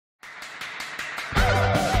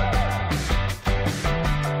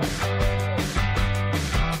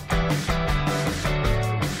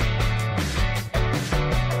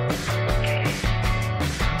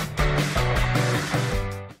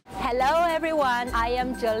everyone, I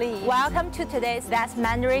am Jolie. Welcome to today's That's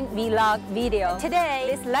Mandarin vlog video. Today,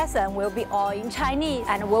 this lesson will be all in Chinese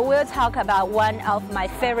and we will talk about one of my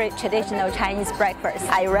favorite traditional Chinese breakfasts.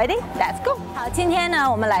 Are you ready? Let's go! 好，今天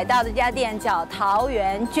呢，我们来到的这家店叫桃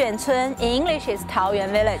园眷村 ，English is 桃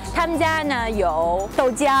园 Village。他们家呢有豆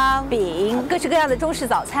浆、饼，各式各样的中式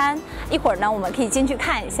早餐。一会儿呢，我们可以进去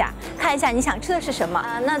看一下你想吃的是什么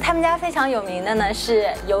啊？那他们家非常有名的呢是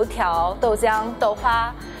油条、豆浆、豆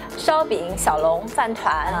花。 烧饼、小笼、饭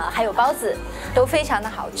团还有包子，都非常的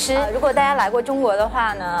好吃。如果大家来过中国的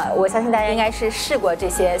话呢，我相信大家应该是试过这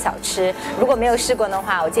些小吃。如果没有试过的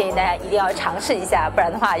话，我建议大家一定要尝试一下，不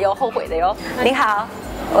然的话要后悔的哟。你好，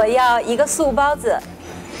我要一个素包子，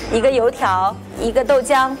一个油条，一个豆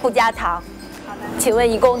浆不加糖。好的，请问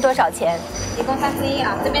一共多少钱？一共31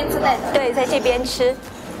啊，这边吃的。对，在这边吃。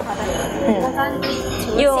 好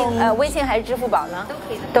的，用微信还是支付宝呢？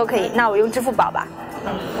都可以。那我用支付宝吧。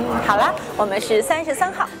好了，我们是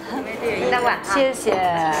33号。谢谢。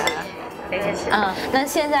那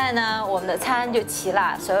现在呢，我们的餐就齐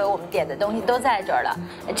了，所有我们点的东西都在这儿了。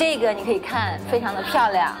这个你可以看，非常的漂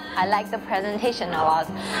亮 ，I like the presentation a lot。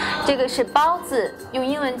这个是包子，用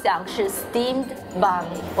英文讲是 steamed bun。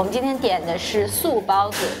我们今天点的是素包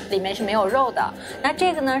子，里面是没有肉的。那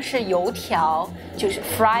这个呢是油条，就是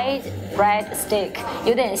fried bread stick，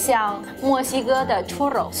 有点像墨西哥的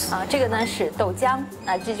churros 啊。这个呢是豆浆，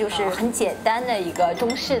那这就是很简单的一个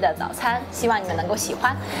中式的早餐，希望你们能够喜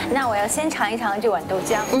欢。那我要先尝一尝这碗豆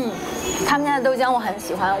浆，他们家的豆浆我很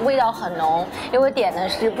喜欢，味道很浓，因为我点的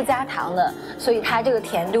是不加糖的，所以它这个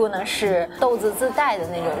甜度呢是豆子自带的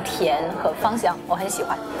那种甜和芳香，我很喜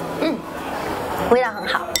欢，味道很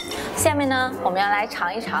好。下面呢，我们要来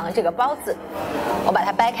尝一尝这个包子，我把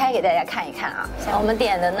它掰开给大家看一看啊。我们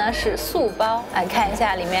点的呢是素包，来看一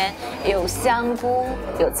下，里面有香菇，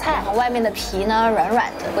有菜，外面的皮呢软软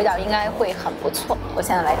的，味道应该会很不错。我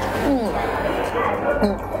现在来尝，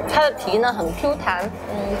它的皮呢很 Q 弹，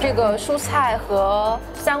这个蔬菜和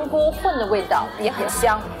香菇混的味道也很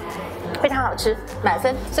香。 非常好吃，满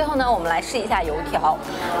分。最后呢，我们来试一下油条。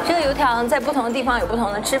这个油条在不同的地方有不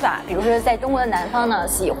同的吃法，比如说在中国的南方呢，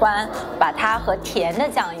喜欢把它和甜的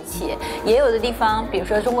酱一起；也有的地方，比如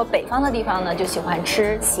说中国北方的地方呢，就喜欢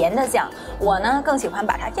吃咸的酱。我呢更喜欢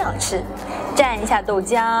把它这样吃，蘸一下豆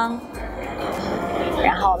浆，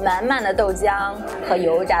然后满满的豆浆和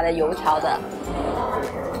油炸的油条的，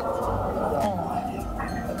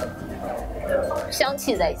香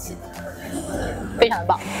气在一起。 非常的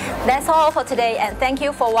棒。That's all for today, and thank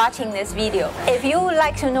you for watching this video. If you would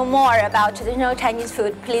like to know more about traditional Chinese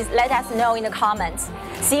food, please let us know in the comments.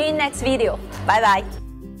 See you in next video. Bye bye.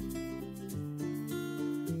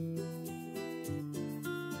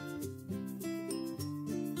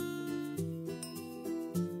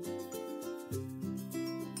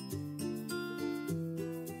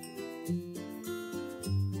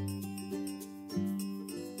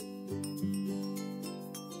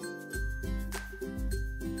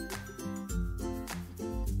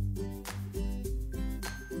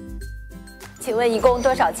 请问一共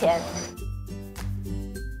多少钱？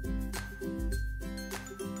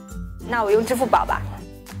那我用支付宝吧。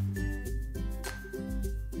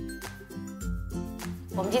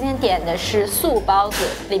我们今天点的是素包子，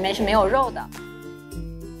里面是没有肉的，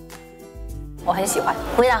我很喜欢，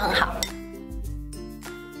味道很好，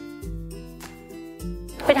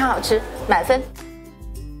非常好吃，满分。